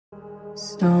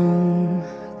Stone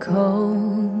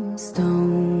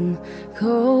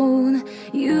cold.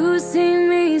 You see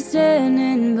me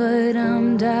standing, but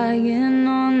I'm dying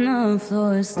on the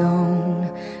floor. Stone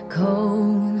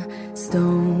cold.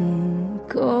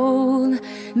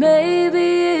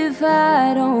 Maybe if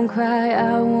I don't cry,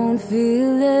 I won't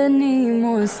feel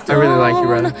anymore. I really like you,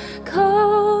 brother.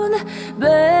 Cold,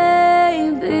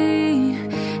 baby.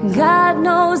 God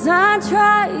knows I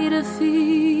try to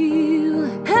feel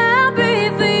happy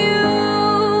for you.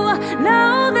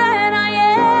 Know that I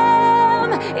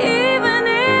am, even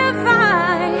if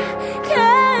I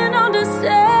can't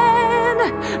understand.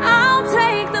 I'll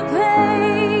take the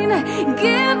pain.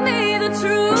 Give me the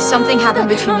truth. Something happened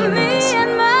between you and Lucas.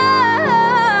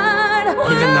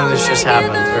 Even though this just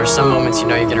happened, there are some moments you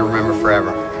know you're gonna remember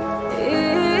forever.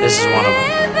 This is one of them.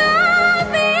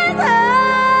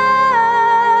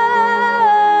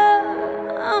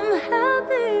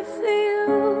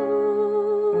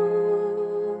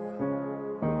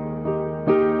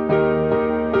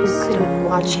 You couldn't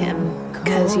watch him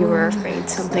because you were afraid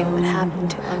something would happen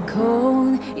to him.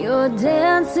 You're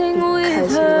dancing with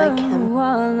Because you like him.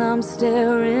 while I'm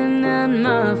staring at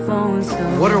my phone.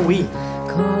 What are we?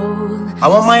 I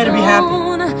want Maya to be happy.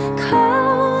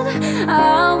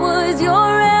 I was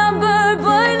your amber,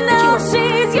 but now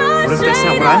she's your What if that's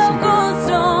not what I think?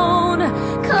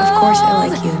 Of course I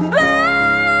like you.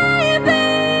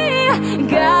 Baby,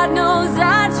 God knows I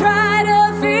try to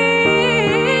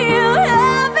feel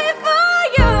happy for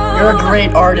you. You're a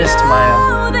great artist, Maya.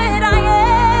 That I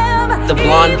am, The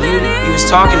blonde beauty, he was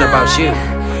talking about you.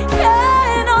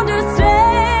 Can't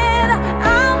understand.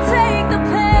 I'll take the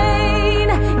pain.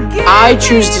 I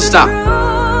choose to stop.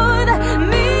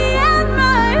 Me and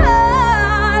my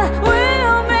heart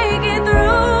will make it through.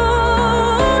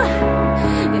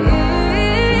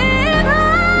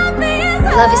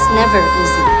 Love is never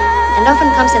easy and often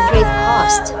comes at great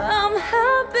cost. I'm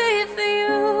happy for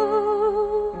you.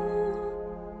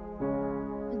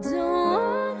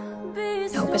 Don't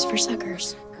be Hope is for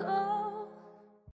suckers.